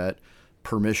choose that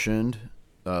permissioned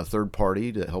third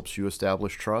party that helps you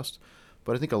establish trust.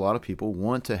 But I think a lot of people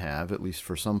want to have, at least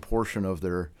for some portion of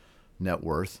their net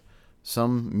worth,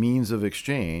 some means of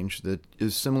exchange that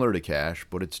is similar to cash,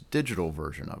 but it's a digital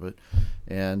version of it.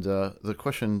 And the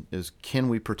question is, can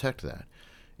we protect that?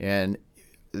 And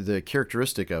the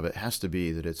characteristic of it has to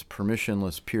be that it's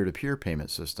permissionless peer-to-peer payment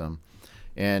system.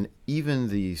 And even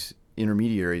these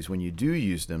intermediaries, when you do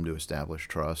use them to establish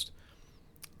trust,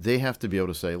 they have to be able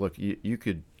to say, look, you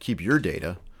could keep your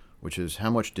data, which is how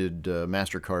much did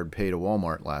MasterCard pay to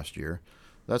Walmart last year.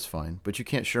 That's fine. But you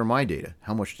can't share my data.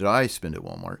 How much did I spend at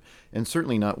Walmart? And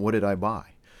certainly not what did I buy.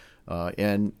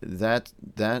 And that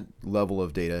level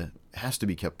of data has to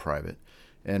be kept private.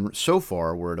 And so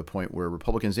far, we're at a point where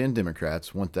Republicans and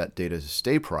Democrats want that data to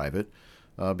stay private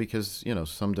because,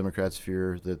 some Democrats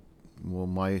fear that, well,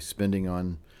 my spending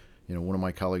on, one of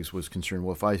my colleagues was concerned,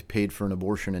 well, if I paid for an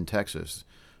abortion in Texas,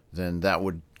 then that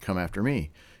would come after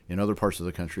me. In other parts of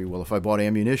the country, well, if I bought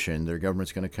ammunition, their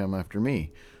government's going to come after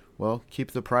me. Well,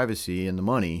 keep the privacy and the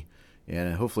money,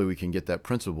 and hopefully we can get that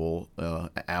principle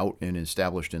out and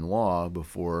established in law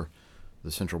before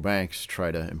the central banks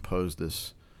try to impose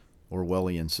this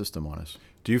Orwellian system on us.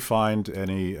 Do you find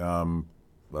any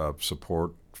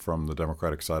support from the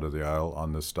Democratic side of the aisle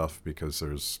on this stuff? Because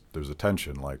there's a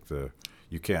tension, like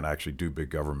you can't actually do big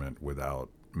government without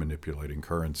manipulating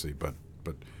currency, but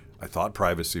I thought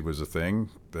privacy was a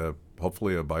thing,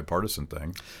 hopefully a bipartisan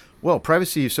thing. Well,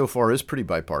 privacy so far is pretty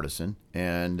bipartisan,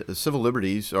 and civil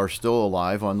liberties are still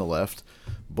alive on the left,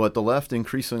 but the left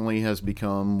increasingly has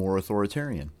become more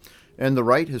authoritarian. And the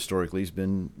right historically has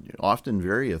been often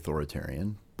very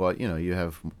authoritarian, but you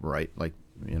have right, like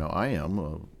I am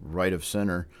a right of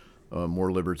center,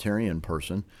 more libertarian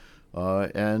person,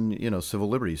 and civil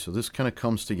liberties. So this kind of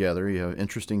comes together. You have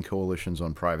interesting coalitions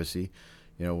on privacy,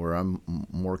 where I'm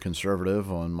more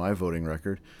conservative on my voting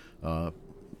record.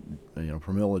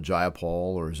 Pramila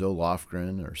Jayapal or Zoe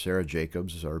Lofgren or Sarah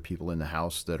Jacobs are people in the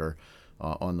House that are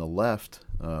on the left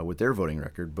with their voting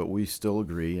record, but we still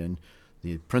agree in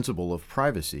the principle of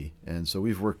privacy. And so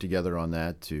we've worked together on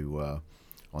that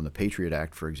on the Patriot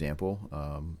Act, for example.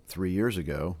 3 years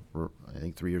ago, or I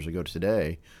think 3 years ago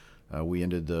today, we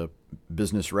ended the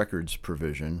business records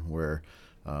provision where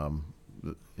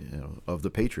of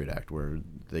the Patriot Act, where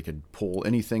they could pull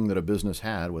anything that a business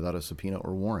had without a subpoena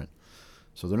or warrant.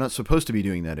 So they're not supposed to be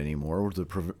doing that anymore. The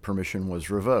permission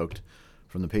was revoked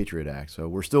from the Patriot Act. So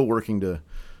we're still working to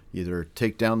either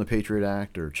take down the Patriot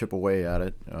Act or chip away at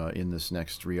it in this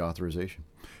next reauthorization.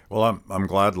 Well, I'm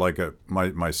glad.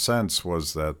 My sense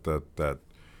was that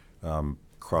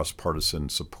cross-partisan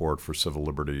support for civil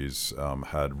liberties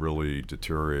had really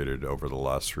deteriorated over the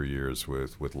last 3 years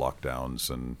with lockdowns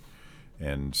and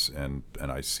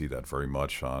I see that very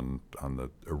much on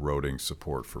the eroding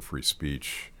support for free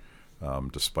speech.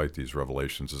 Despite these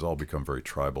revelations, has all become very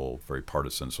tribal, very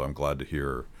partisan. So I'm glad to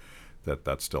hear that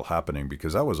that's still happening,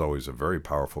 because that was always a very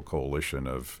powerful coalition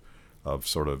of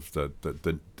sort of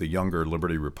the younger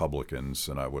liberty Republicans,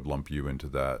 and I would lump you into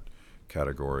that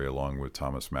category along with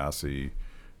Thomas Massey,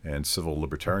 and civil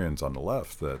libertarians on the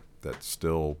left that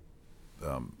still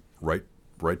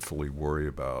rightfully worry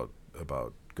about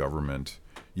government.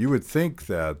 You would think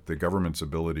that the government's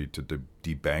ability to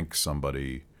debank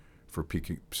somebody for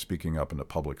speaking up in the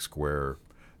public square,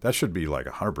 that should be like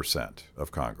 100%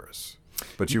 of Congress.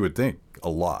 But you would think a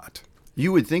lot.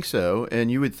 You would think so,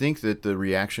 and you would think that the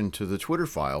reaction to the Twitter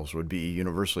files would be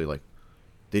universally like,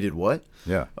 they did what?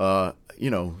 Yeah.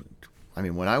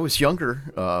 When I was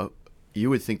younger, you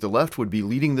would think the left would be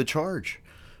leading the charge.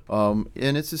 And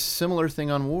it's a similar thing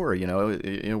on war.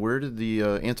 Where did the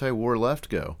anti-war left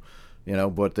go?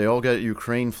 But they all got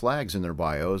Ukraine flags in their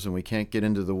bios, and we can't get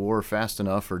into the war fast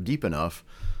enough or deep enough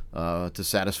to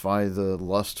satisfy the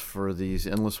lust for these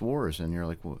endless wars. And you're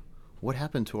like, what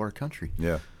happened to our country?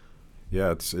 Yeah,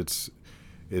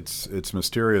 it's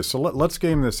mysterious. So let's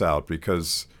game this out,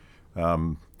 because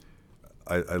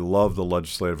I love the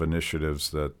legislative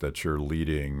initiatives that you're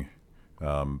leading,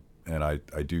 and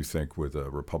I do think with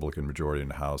a Republican majority in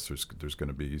the House, there's going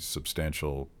to be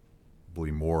substantially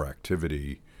more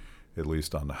activity, at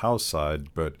least on the House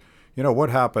side. But what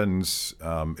happens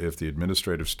if the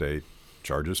administrative state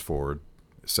charges forward,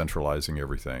 centralizing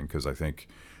everything? Because I think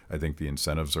the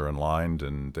incentives are aligned,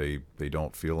 and they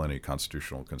don't feel any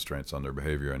constitutional constraints on their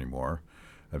behavior anymore.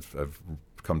 I've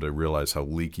come to realize how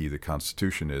leaky the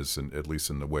Constitution is, and at least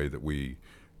in the way that we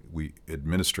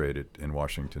administrate it in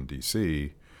Washington,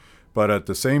 D.C. But at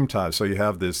the same time, so you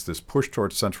have this push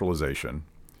towards centralization.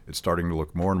 It's starting to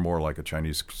look more and more like a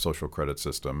Chinese social credit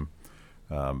system.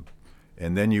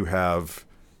 And then you have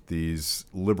these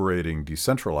liberating,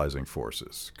 decentralizing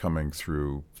forces coming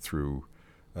through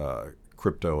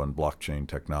crypto and blockchain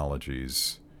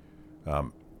technologies.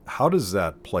 How does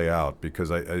that play out?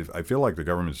 Because I feel like the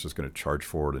government is just going to charge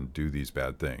forward and do these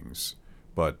bad things,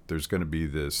 but there's going to be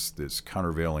this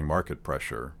countervailing market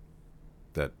pressure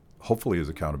that hopefully is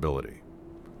accountability.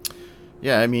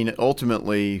 Yeah,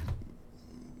 ultimately,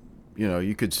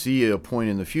 you could see a point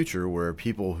in the future where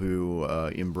people who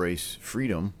embrace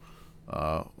freedom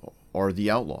are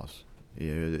the outlaws.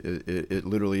 It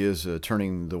literally is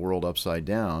turning the world upside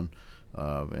down.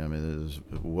 There's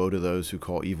woe to those who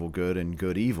call evil good and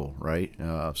good evil, right?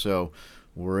 So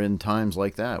we're in times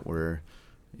like that where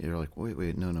you're like,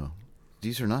 wait, no.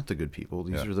 These are not the good people.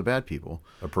 These are the bad people.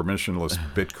 A permissionless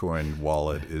Bitcoin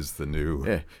wallet is the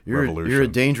new revolution. You're a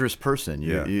dangerous person.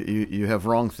 You have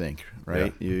wrong think,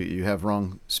 right? Yeah. You have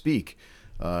wrong speak.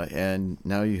 and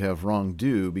now you have wrong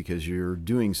due because you're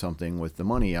doing something with the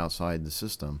money outside the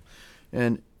system.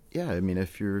 And yeah, I mean,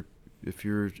 if you're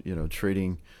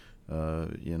trading,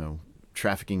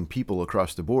 trafficking people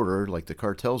across the border like the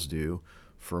cartels do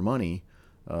for money,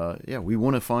 yeah, we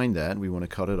want to find that. We want to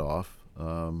cut it off.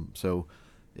 So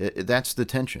that's the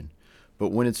tension. But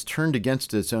when it's turned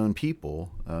against its own people,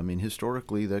 I mean,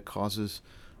 historically, that causes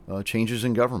changes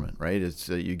in government, right? It's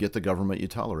you get the government you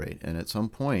tolerate. And at some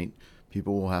point,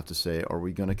 people will have to say, are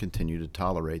we going to continue to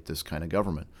tolerate this kind of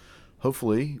government?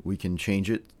 Hopefully, we can change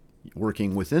it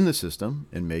working within the system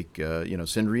and make,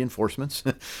 send reinforcements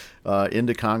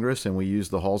into Congress, and we use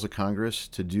the halls of Congress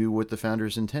to do what the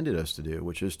founders intended us to do,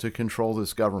 which is to control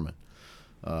this government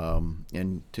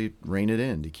and to rein it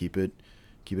in, to keep it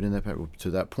in that to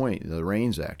that point. The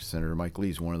REINS Act, Senator Mike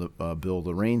Lee's one of the bill,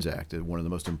 the REINS Act, one of the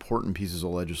most important pieces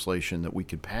of legislation that we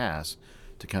could pass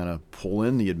to kind of pull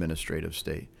in the administrative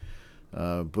state.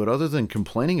 But other than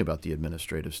complaining about the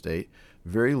administrative state,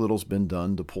 very little's been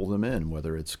done to pull them in,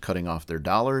 whether it's cutting off their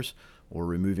dollars or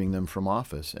removing them from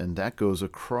office. And that goes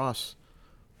across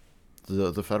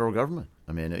the federal government.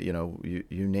 I mean,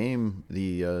 you name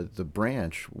the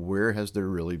branch, where has there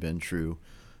really been true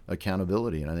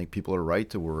accountability? And I think people are right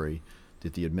to worry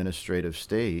that the administrative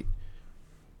state,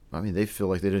 I mean, they feel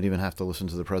like they didn't even have to listen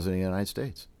to the President of the United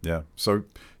States. Yeah. So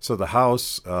the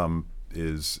House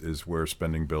is where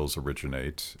spending bills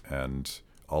originate, and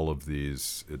all of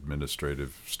these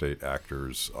administrative state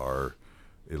actors are,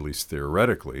 at least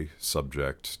theoretically,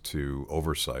 subject to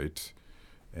oversight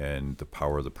and the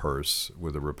power of the purse.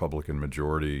 With a Republican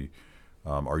majority,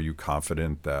 are you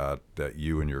confident that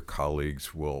you and your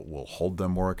colleagues will hold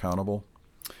them more accountable?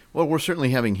 Well, we're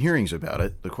certainly having hearings about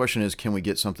it. The question is, can we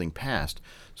get something passed?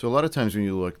 So a lot of times when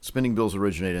you look, spending bills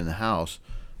originate in the House,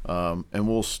 and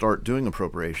we'll start doing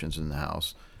appropriations in the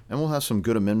House, and we'll have some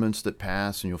good amendments that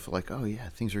pass, and you'll feel like, oh yeah,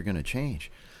 things are going to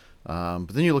change. But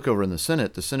then you look over in the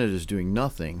Senate is doing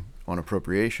nothing on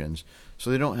appropriations, so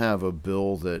they don't have a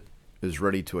bill that is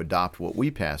ready to adopt what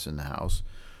we pass in the House.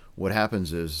 What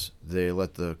happens is they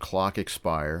let the clock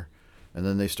expire, and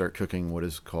then they start cooking what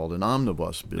is called an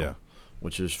omnibus bill. Yeah.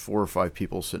 Which is 4 or 5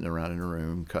 people sitting around in a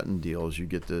room cutting deals. You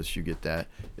get this, you get that.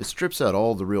 It strips out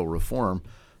all the real reform.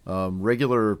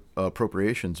 Regular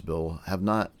appropriations bill have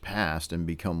not passed and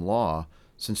become law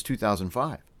since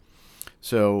 2005.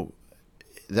 So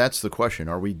that's the question.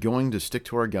 Are we going to stick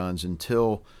to our guns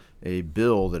until a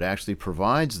bill that actually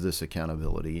provides this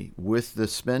accountability with the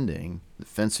spending, the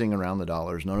fencing around the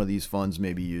dollars, none of these funds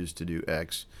may be used to do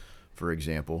X, for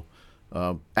example,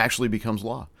 actually becomes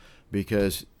law?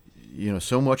 Because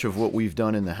so much of what we've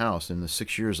done in the House in the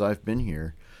 6 years I've been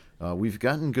here, we've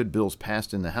gotten good bills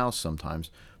passed in the House sometimes,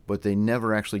 but they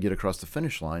never actually get across the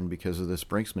finish line because of this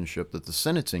brinksmanship that the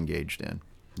Senate's engaged in.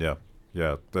 Yeah.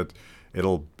 That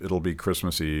it'll be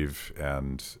Christmas Eve,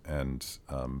 and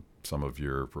some of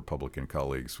your Republican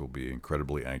colleagues will be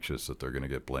incredibly anxious that they're going to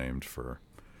get blamed for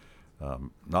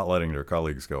not letting their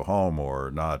colleagues go home,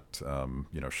 or not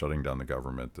shutting down the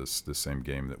government. This same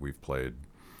game that we've played.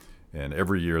 And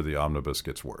every year the omnibus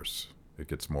gets worse. It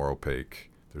gets more opaque.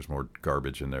 There's more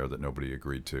garbage in there that nobody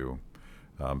agreed to.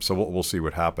 So we'll see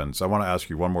what happens. I want to ask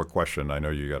you one more question. I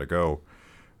know you got to go.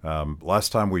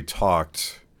 Last time we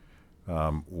talked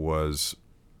was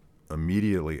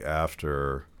immediately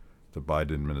after the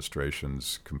Biden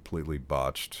administration's completely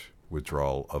botched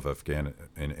withdrawal of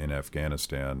in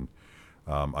Afghanistan.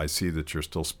 I see that you're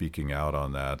still speaking out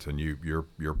on that, and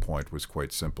your point was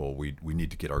quite simple. We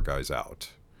need to get our guys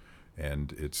out.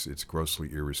 And it's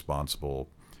grossly irresponsible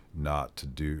not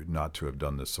to have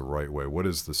done this the right way. What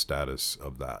is the status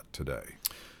of that today?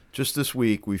 Just this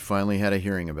week, we finally had a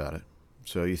hearing about it.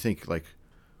 So you think, like,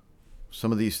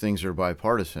 some of these things are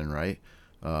bipartisan, right?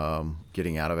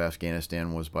 Getting out of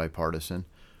Afghanistan was bipartisan.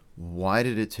 Why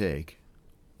did it take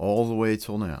all the way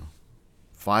till now,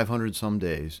 500 some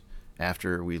days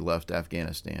after we left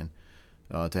Afghanistan,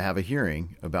 to have a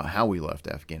hearing about how we left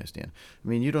Afghanistan? I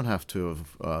mean, you don't have to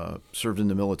have served in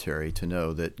the military to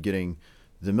know that getting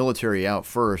the military out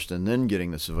first and then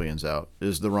getting the civilians out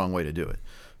is the wrong way to do it.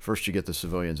 First you get the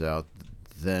civilians out,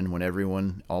 then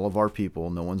when all of our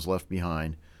people, no one's left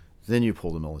behind, then you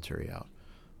pull the military out.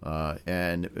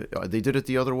 And they did it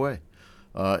the other way.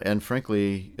 And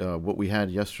frankly, what we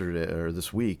had yesterday or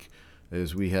this week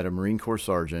is we had a Marine Corps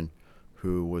sergeant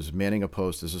who was manning a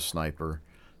post as a sniper.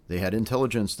 They had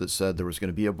intelligence that said there was going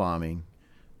to be a bombing.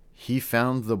 He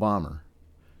found the bomber,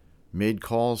 made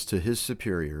calls to his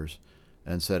superiors,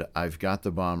 and said, "I've got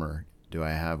the bomber. Do I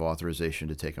have authorization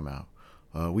to take him out?"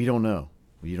 We don't know.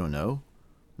 You don't know?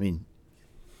 I mean,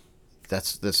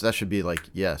 that should be like,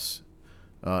 yes.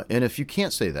 And if you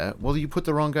can't say that, well, you put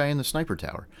the wrong guy in the sniper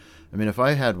tower. I mean, if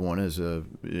I had one as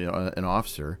an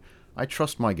officer, I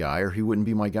trust my guy, or he wouldn't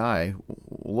be my guy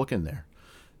looking there.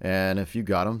 And if you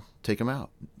got him, take him out.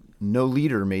 No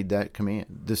leader made that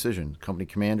decision. Company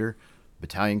commander,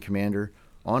 battalion commander,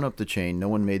 on up the chain, no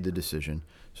one made the decision.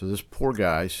 So this poor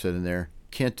guy sitting there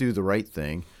can't do the right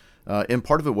thing. And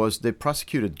part of it was they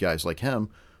prosecuted guys like him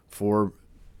for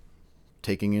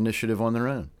taking initiative on their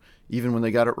own. Even when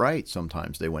they got it right,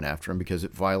 sometimes they went after him because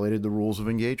it violated the rules of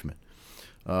engagement.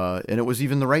 And it was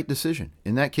even the right decision.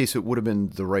 In that case, it would have been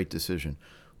the right decision.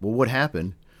 Well, what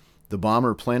happened? The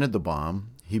bomber planted the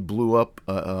bomb. He blew up,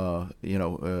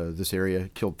 this area,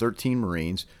 killed 13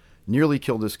 Marines, nearly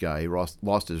killed this guy. He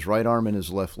lost his right arm and his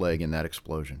left leg in that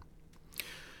explosion.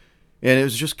 And it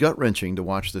was just gut-wrenching to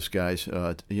watch this guy's,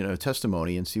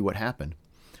 testimony and see what happened.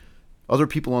 Other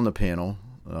people on the panel,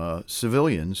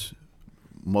 civilians,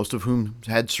 most of whom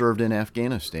had served in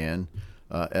Afghanistan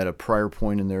at a prior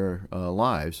point in their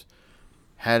lives,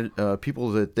 had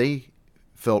people that they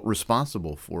felt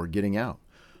responsible for getting out.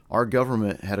 Our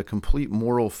government had a complete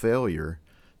moral failure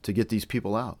to get these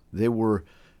people out. They were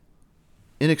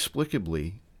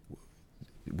inexplicably,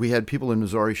 we had people in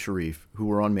Mazar-e Sharif who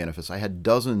were on manifests. I had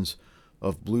dozens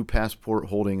of blue passport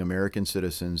holding American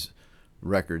citizens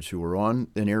records who were on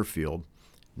an airfield,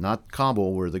 not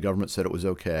Kabul where the government said it was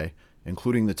okay,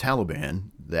 including the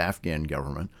Taliban, the Afghan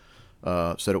government,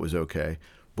 said it was okay,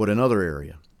 but another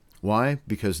area. Why?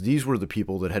 Because these were the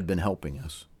people that had been helping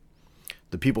us,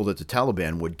 the people that the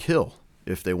Taliban would kill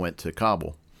if they went to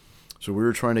Kabul. So we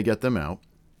were trying to get them out.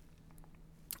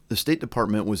 The State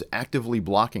Department was actively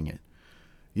blocking it.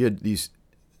 You had these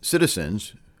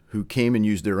citizens who came and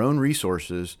used their own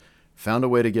resources, found a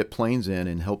way to get planes in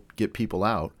and help get people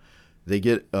out. They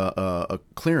get a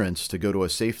clearance to go to a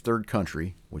safe third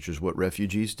country, which is what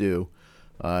refugees do.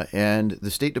 And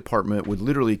the State Department would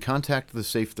literally contact the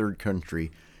safe third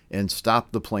country and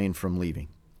stop the plane from leaving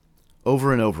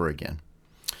over and over again.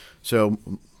 So,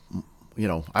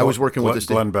 I was working with the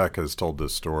state. Glenn Beck has told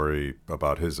this story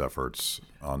about his efforts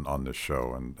on this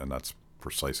show, and that's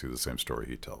precisely the same story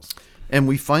he tells. And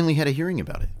we finally had a hearing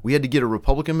about it. We had to get a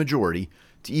Republican majority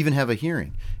to even have a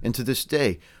hearing. And to this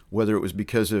day, whether it was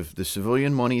because of the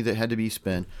civilian money that had to be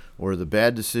spent or the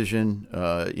bad decision,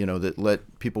 that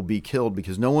let people be killed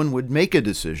because no one would make a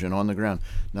decision on the ground,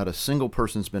 not a single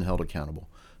person's been held accountable.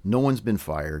 No one's been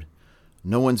fired.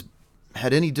 No one's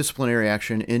had any disciplinary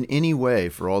action in any way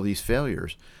for all these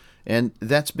failures. And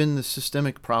that's been the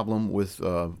systemic problem with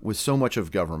so much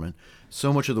of government,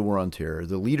 so much of the war on terror.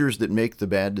 The leaders that make the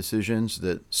bad decisions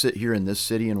that sit here in this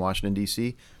city in Washington,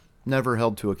 D.C., never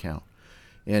held to account.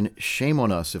 And shame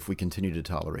on us if we continue to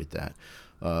tolerate that.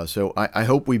 So I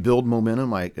hope we build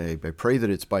momentum. I pray that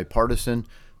it's bipartisan,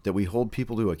 that we hold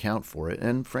people to account for it.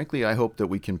 And frankly, I hope that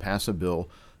we can pass a bill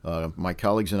my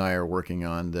colleagues and I are working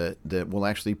on that will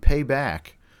actually pay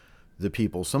back the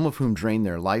people, some of whom drained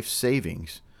their life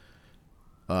savings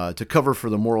to cover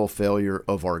for the moral failure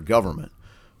of our government.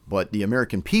 But the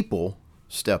American people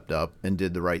stepped up and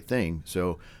did the right thing.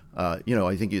 So, I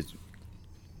think it's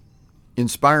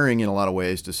inspiring in a lot of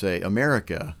ways to say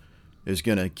America is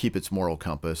going to keep its moral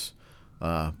compass,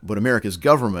 but America's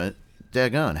government,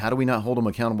 daggone, how do we not hold them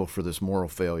accountable for this moral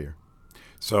failure?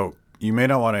 So you may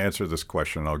not want to answer this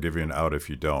question. I'll give you an out if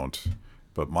you don't.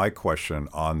 But my question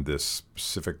on this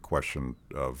specific question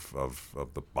of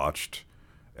the botched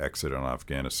exit on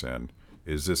Afghanistan,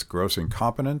 is this gross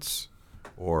incompetence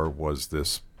or was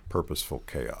this purposeful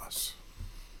chaos?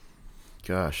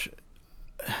 Gosh,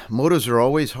 motives are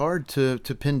always hard to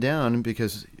pin down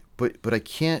but I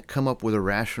can't come up with a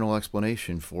rational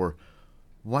explanation for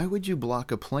why would you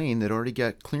block a plane that already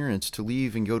got clearance to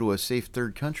leave and go to a safe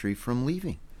third country from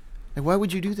leaving? Like, why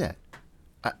would you do that?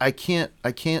 I can't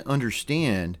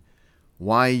understand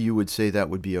why you would say that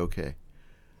would be okay.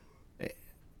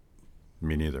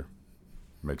 Me neither.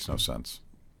 Makes no sense.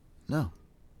 No.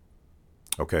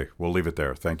 Okay, we'll leave it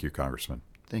there. Thank you, Congressman.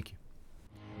 Thank you.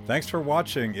 Thanks for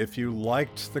watching. If you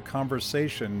liked the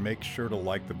conversation, make sure to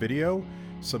like the video,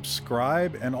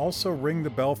 subscribe, and also ring the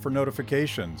bell for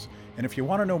notifications. And if you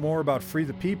want to know more about Free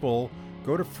the People,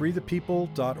 go to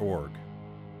freethepeople.org.